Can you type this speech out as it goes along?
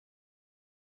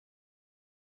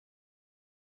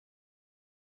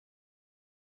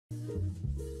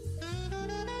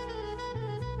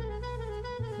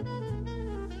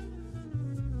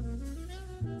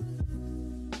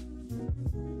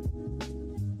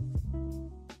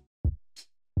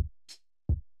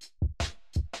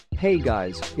Hey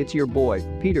guys, it's your boy,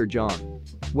 Peter John.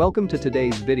 Welcome to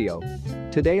today's video.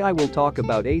 Today I will talk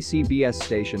about a CBS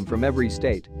station from every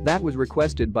state that was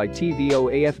requested by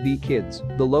TVO AFB Kids,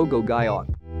 the logo guy op.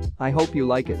 I hope you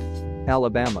like it.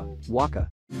 Alabama, Waka.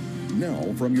 Now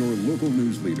from your local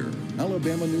news leader,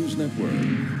 Alabama News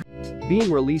Network.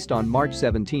 Being released on March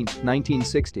 17,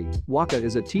 1960, Waka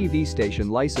is a TV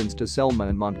station licensed to Selma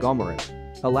and Montgomery,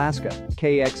 Alaska,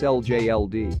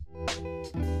 KXLJLD.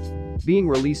 Being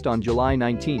released on July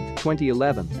 19,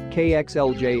 2011,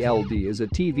 KXLJLD is a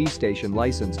TV station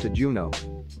licensed to Juneau,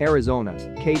 Arizona,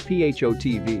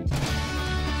 KPHO-TV.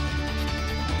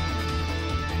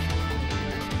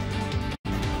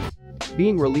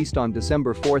 Being released on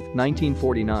December 4,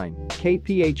 1949,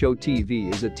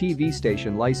 KPHO-TV is a TV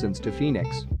station licensed to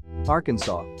Phoenix,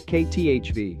 Arkansas,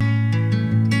 KTHV.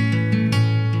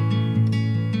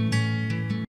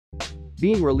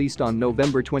 Being released on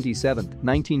November 27,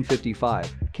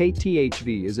 1955,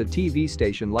 KTHV is a TV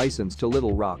station licensed to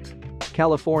Little Rock,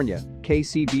 California,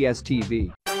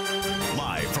 KCBS-TV.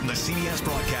 Live from the CBS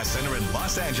Broadcast Center in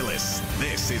Los Angeles,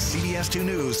 this is CBS 2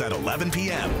 News at 11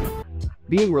 p.m.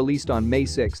 Being released on May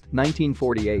 6,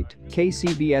 1948,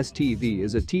 KCBS-TV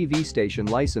is a TV station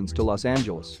licensed to Los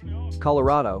Angeles,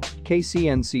 Colorado,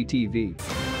 KCNC-TV.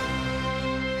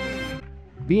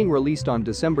 Being released on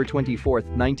December 24,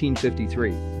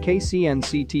 1953,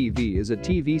 KCNC-TV is a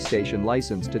TV station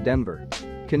licensed to Denver,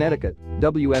 Connecticut,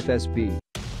 WFSB.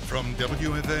 From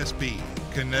WFSB,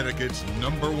 Connecticut's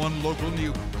 #1 local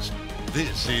news,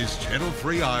 this is Channel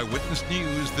 3 Eyewitness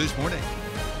News this morning.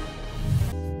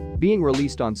 Being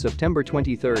released on September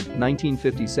 23,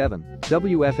 1957,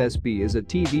 WFSB is a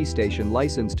TV station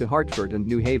licensed to Hartford and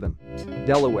New Haven,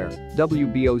 Delaware,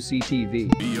 WBOC-TV.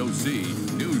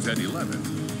 BOC News at 11.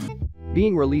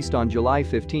 Being released on July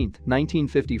 15,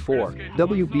 1954,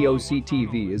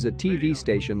 WBOC-TV is a TV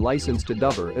station licensed to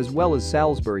Dover as well as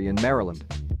Salisbury in Maryland,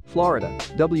 Florida,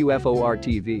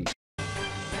 WFOR-TV.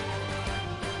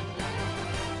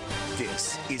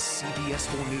 This is CBS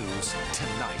 4 News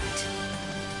Tonight.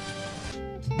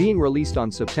 Being released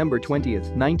on September 20,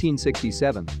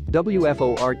 1967,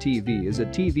 WFOR-TV is a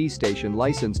TV station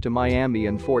licensed to Miami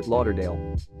and Fort Lauderdale,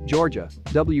 Georgia,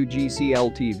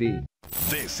 WGCL-TV.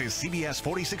 This is CBS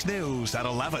 46 News at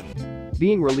 11.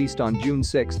 Being released on June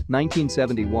 6,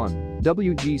 1971,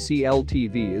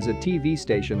 WGCL-TV is a TV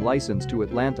station licensed to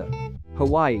Atlanta,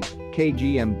 Hawaii,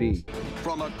 KGMB.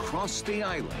 From across the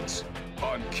islands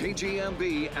on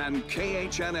KGMB and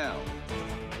KHNL.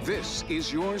 This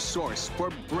is your source for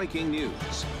breaking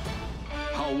news.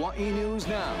 Hawaii News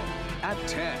Now at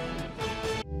 10.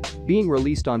 Being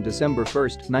released on December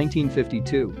 1,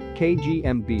 1952,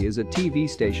 KGMB is a TV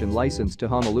station licensed to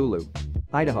Honolulu,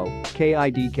 Idaho,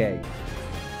 KIDK.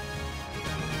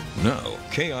 Now,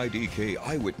 KIDK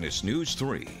Eyewitness News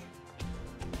 3.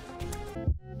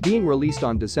 Being released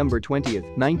on December 20,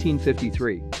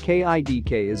 1953,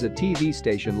 KIDK is a TV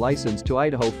station licensed to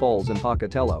Idaho Falls and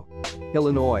Pocatello,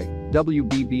 Illinois,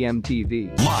 WBBM-TV.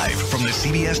 Live from the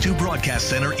CBS 2 Broadcast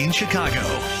Center in Chicago,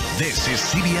 this is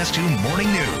CBS 2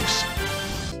 Morning News.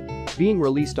 Being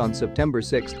released on September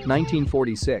 6,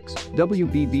 1946,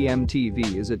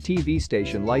 WBBM-TV is a TV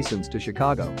station licensed to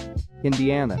Chicago,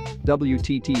 Indiana,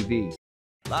 WTTV.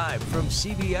 Live from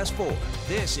CBS 4,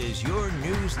 this is your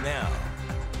News Now.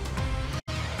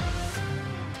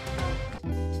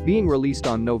 Being released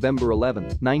on November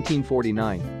 11,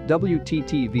 1949,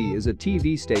 WTTV is a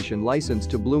TV station licensed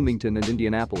to Bloomington and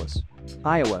Indianapolis,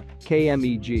 Iowa,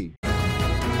 KMEG.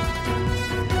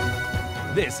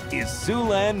 This is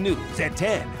Siouxland News at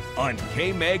 10 on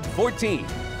KMEG 14.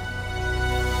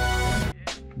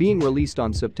 Being released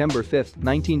on September 5,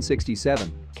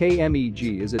 1967,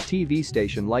 KMEG is a TV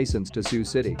station licensed to Sioux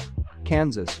City,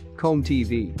 Kansas, Comb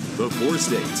TV. The 4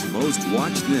 states most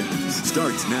watched news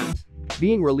starts now.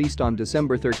 Being released on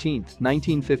December 13,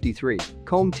 1953,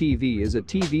 Comb TV is a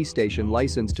TV station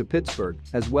licensed to Pittsburgh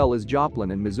as well as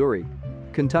Joplin in Missouri,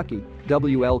 Kentucky,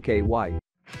 WLKY.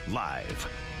 Live,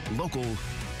 local,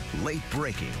 late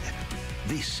breaking.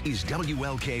 This is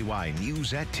WLKY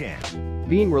News at 10.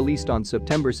 Being released on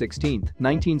September 16,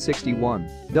 1961,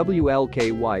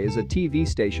 WLKY is a TV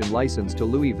station licensed to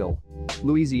Louisville,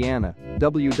 Louisiana,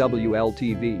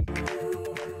 WWL-TV.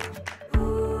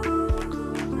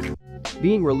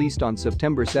 Being released on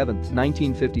September 7,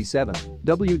 1957,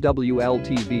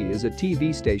 WWL-TV is a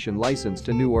TV station licensed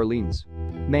to New Orleans,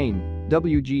 Maine,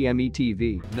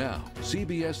 WGME-TV. Now,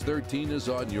 CBS 13 is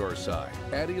on your side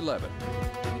at 11.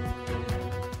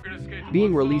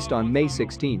 Being released on May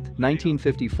 16,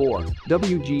 1954,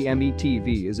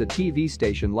 WGME-TV is a TV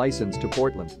station licensed to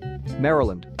Portland,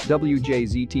 Maryland,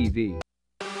 WJZ-TV.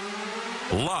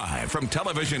 Live from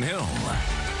Television Hill,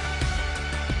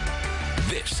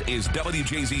 this is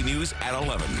WJZ News at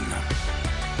 11.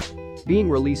 Being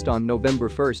released on November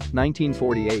 1st,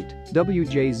 1948,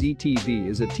 WJZ-TV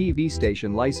is a TV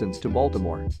station licensed to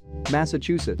Baltimore,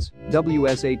 Massachusetts,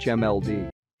 WSHMLD.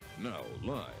 Now,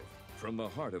 live from the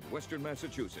heart of Western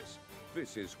Massachusetts,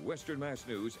 this is Western Mass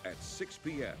News at 6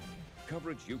 p.m.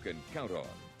 Coverage you can count on.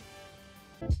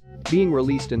 Being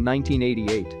released in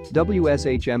 1988,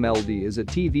 WSHMLD is a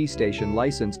TV station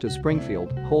licensed to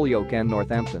Springfield, Holyoke and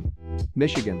Northampton,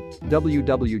 Michigan,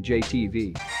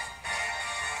 WWJ-TV.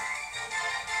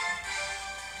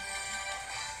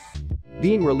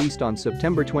 Being released on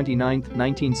September 29,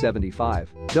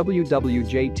 1975,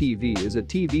 WWJ-TV is a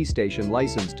TV station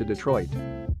licensed to Detroit,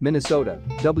 Minnesota,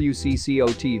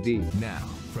 WCCO-TV. Now,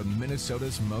 from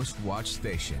Minnesota's most watched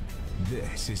station,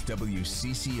 this is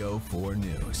WCCO4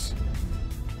 News.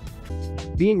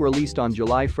 Being released on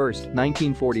July 1,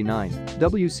 1949,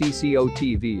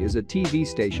 WCCO-TV is a TV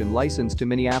station licensed to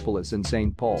Minneapolis and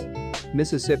St. Paul,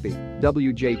 Mississippi,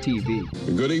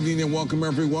 WJTV. Good evening and welcome,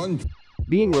 everyone.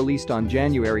 Being released on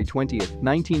January 20,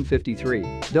 1953,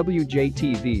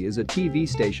 WJTV is a TV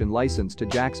station licensed to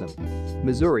Jackson,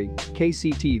 Missouri,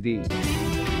 KCTV.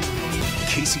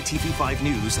 KCTV 5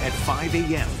 News at 5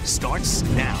 a.m. starts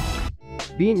now.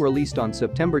 Being released on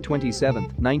September 27,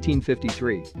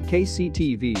 1953,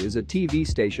 KCTV is a TV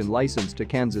station licensed to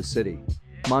Kansas City,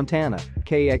 Montana,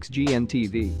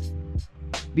 KXGN-TV.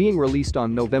 Being released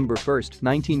on November 1,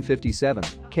 1957,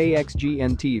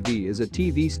 KXGN-TV is a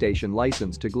TV station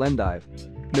licensed to Glendive,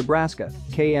 Nebraska,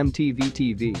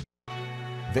 KMTV-TV.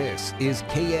 This is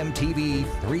KMTV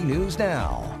 3 News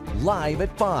Now, live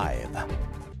at 5.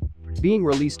 Being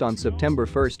released on September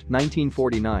 1,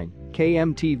 1949,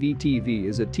 KMTV-TV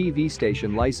is a TV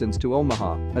station licensed to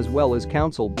Omaha, as well as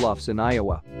Council Bluffs in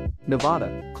Iowa,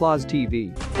 Nevada, Claus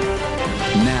TV.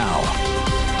 Now,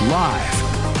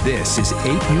 live. This is 8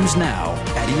 News Now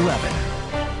at 11.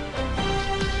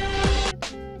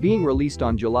 Being released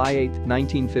on July 8,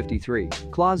 1953,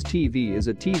 Claus TV is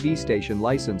a TV station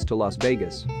licensed to Las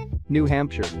Vegas, New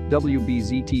Hampshire,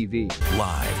 WBZ-TV.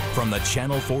 Live from the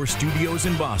Channel 4 studios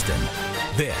in Boston,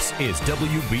 this is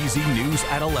WBZ News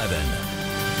at 11.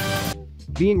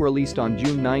 Being released on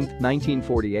June 9,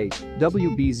 1948,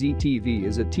 WBZ-TV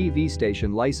is a TV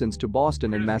station licensed to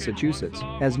Boston and Massachusetts,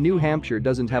 as New Hampshire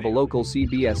doesn't have a local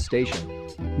CBS station.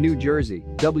 New Jersey,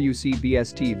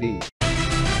 WCBS-TV.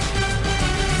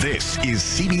 This is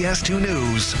CBS 2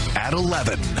 News at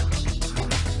 11.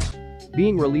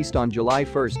 Being released on July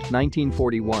 1,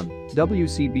 1941,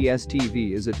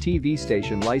 WCBS-TV is a TV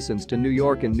station licensed to New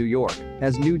York and New York,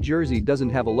 as New Jersey doesn't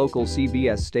have a local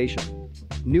CBS station.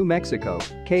 New Mexico,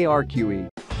 KRQE.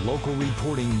 Local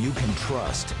reporting you can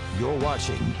trust. You're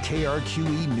watching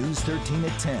KRQE News 13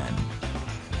 at 10.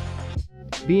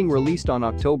 Being released on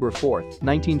October 4,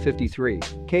 1953,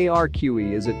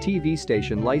 KRQE is a TV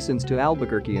station licensed to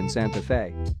Albuquerque and Santa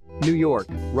Fe, New York,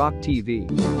 Rock TV.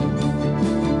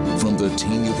 From the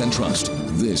team you can trust,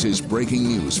 this is breaking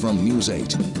news from News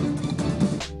 8.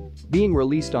 Being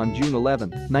released on June 11,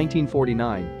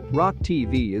 1949, Rock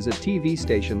TV is a TV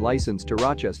station licensed to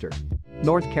Rochester,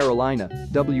 North Carolina,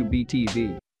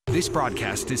 WBTV. This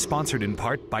broadcast is sponsored in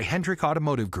part by Hendrick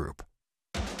Automotive Group.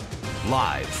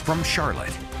 Live from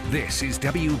Charlotte, this is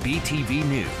WBTV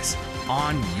News,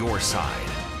 on your side.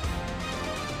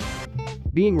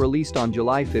 Being released on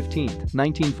July 15,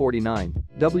 1949,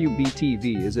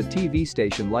 WBTV is a TV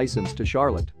station licensed to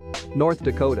Charlotte, North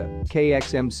Dakota,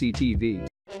 KXMC-TV.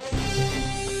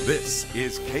 This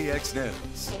is KX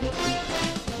News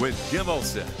with Jim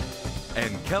Olsen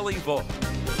and Kelly Volk,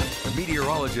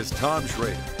 meteorologist Tom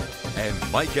Schrader, and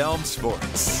Mike Elm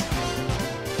Sports.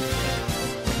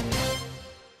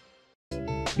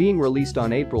 Being released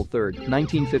on April 3,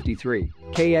 1953,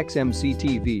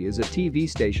 KXMC-TV is a TV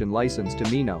station licensed to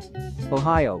Mino,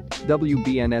 Ohio,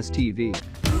 WBNS-TV.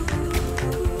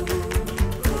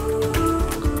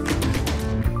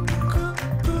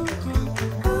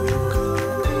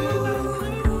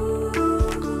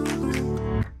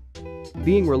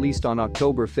 Being released on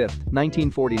October 5,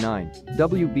 1949,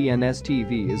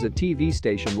 WBNS-TV is a TV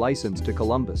station licensed to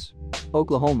Columbus,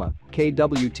 Oklahoma,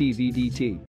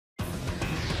 KWTV-DT.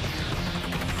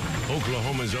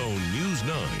 Oklahoma's own News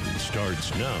 9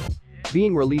 starts now.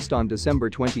 Being released on December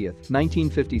 20,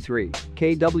 1953,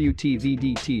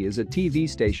 KWTV-DT is a TV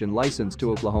station licensed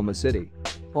to Oklahoma City,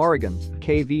 Oregon,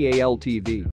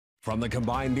 KVAL-TV. From the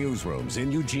combined newsrooms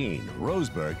in Eugene,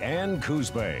 Roseburg, and Coos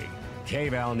Bay,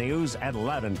 KVAL News at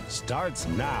 11 starts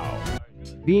now.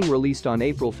 Being released on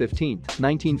April 15,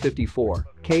 1954,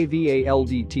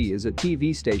 KVALDT is a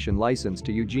TV station licensed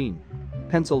to Eugene,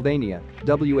 Pennsylvania,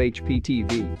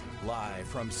 WHP-TV. Live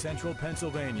from Central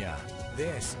Pennsylvania,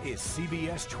 this is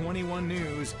CBS 21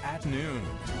 News at noon.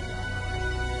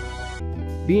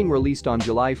 Being released on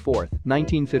July 4,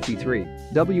 1953,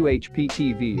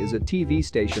 WHP-TV is a TV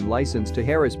station licensed to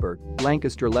Harrisburg,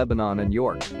 Lancaster, Lebanon and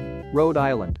York, Rhode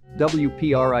Island,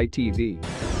 WPRI-TV.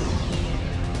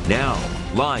 Now,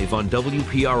 live on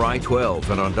WPRI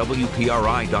 12 and on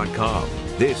WPRI.com,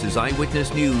 this is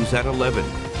Eyewitness News at 11.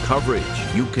 Coverage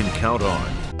you can count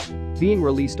on. Being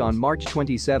released on March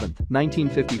 27,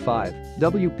 1955,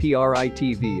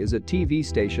 WPRI-TV is a TV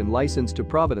station licensed to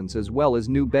Providence as well as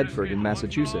New Bedford in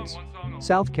Massachusetts,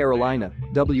 South Carolina,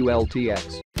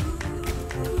 WLTX.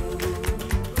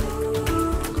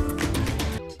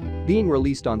 Being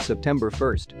released on September 1,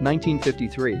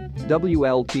 1953,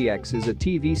 WLTX is a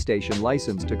TV station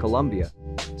licensed to Columbia,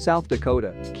 South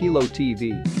Dakota, Kilo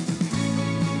TV.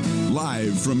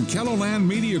 Live from Kelloland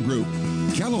Media Group,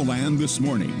 Kelloland This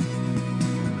Morning.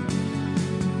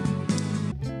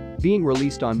 Being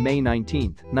released on May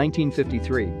 19,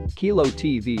 1953, Kilo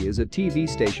TV is a TV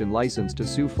station licensed to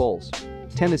Sioux Falls,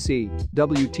 Tennessee,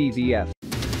 WTVF.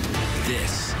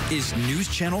 This is News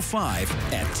Channel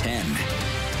 5 at 10.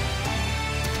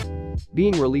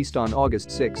 Being released on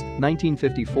August 6,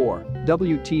 1954,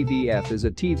 WTVF is a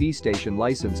TV station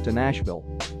licensed to Nashville,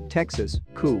 Texas,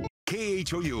 KOO.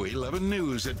 KHOU 11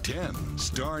 News at 10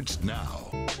 starts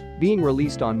now. Being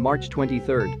released on March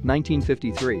 23,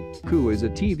 1953, KOO is a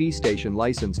TV station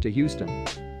licensed to Houston,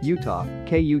 Utah,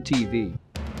 KUTV.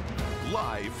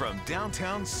 Live from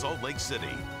downtown Salt Lake City,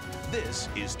 this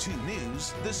is 2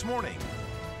 News This Morning.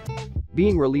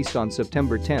 Being released on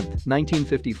September 10,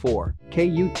 1954,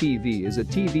 KUTV is a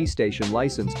TV station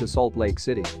licensed to Salt Lake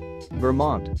City,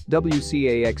 Vermont,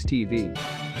 WCAX-TV.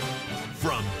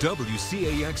 From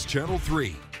WCAX Channel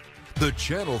 3, the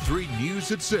Channel 3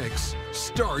 News at 6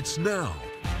 starts now.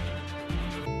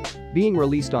 Being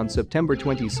released on September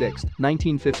 26,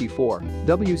 1954,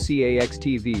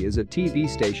 WCAX-TV is a TV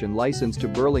station licensed to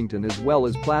Burlington as well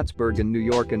as Plattsburgh in New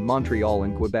York and Montreal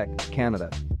in Quebec, Canada.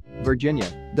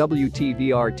 Virginia,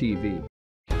 WTVR-TV.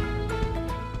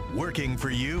 Working for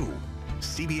you.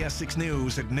 CBS 6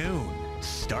 News at noon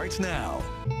starts now.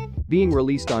 Being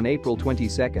released on April 22,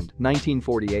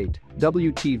 1948,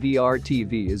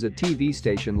 WTVR-TV is a TV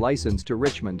station licensed to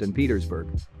Richmond and Petersburg,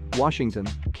 Washington,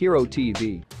 Kiro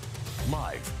TV.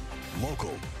 Live,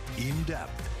 local,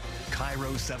 in-depth.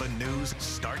 Cairo 7 News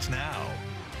starts now.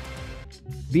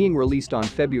 Being released on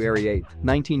February 8,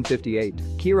 1958,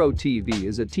 Kiro TV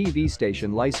is a TV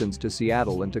station licensed to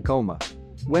Seattle and Tacoma,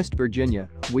 West Virginia,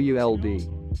 WULD.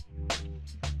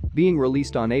 Being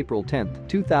released on April 10,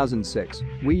 2006,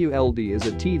 WULD is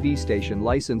a TV station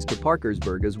licensed to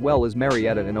Parkersburg as well as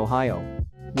Marietta in Ohio,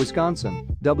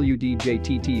 Wisconsin,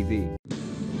 WDJT-TV.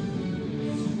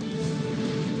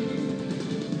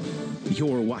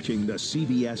 You're watching the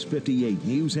CBS 58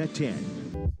 News at 10.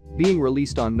 Being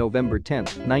released on November 10,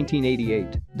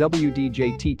 1988,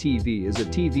 WDJT-TV is a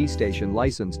TV station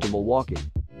licensed to Milwaukee,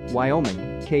 Wyoming,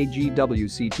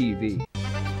 KGWC-TV.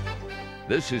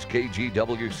 This is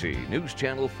KGWC News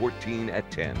Channel 14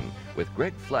 at 10 with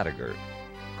Greg Flatiger,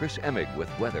 Chris Emig with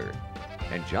weather,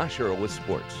 and Josh Earl with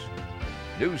sports.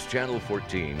 News Channel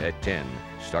 14 at 10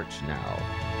 starts now.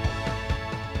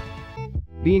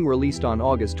 Being released on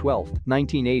August 12,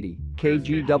 1980,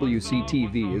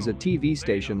 KGWC-TV is a TV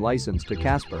station licensed to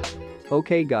Casper.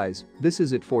 Okay guys, this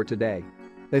is it for today.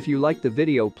 If you liked the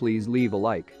video, please leave a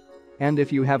like. And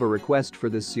if you have a request for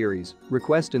this series,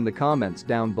 request in the comments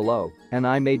down below, and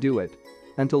I may do it.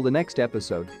 Until the next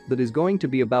episode, that is going to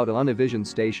be about a Univision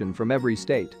station from every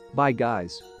state. Bye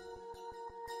guys.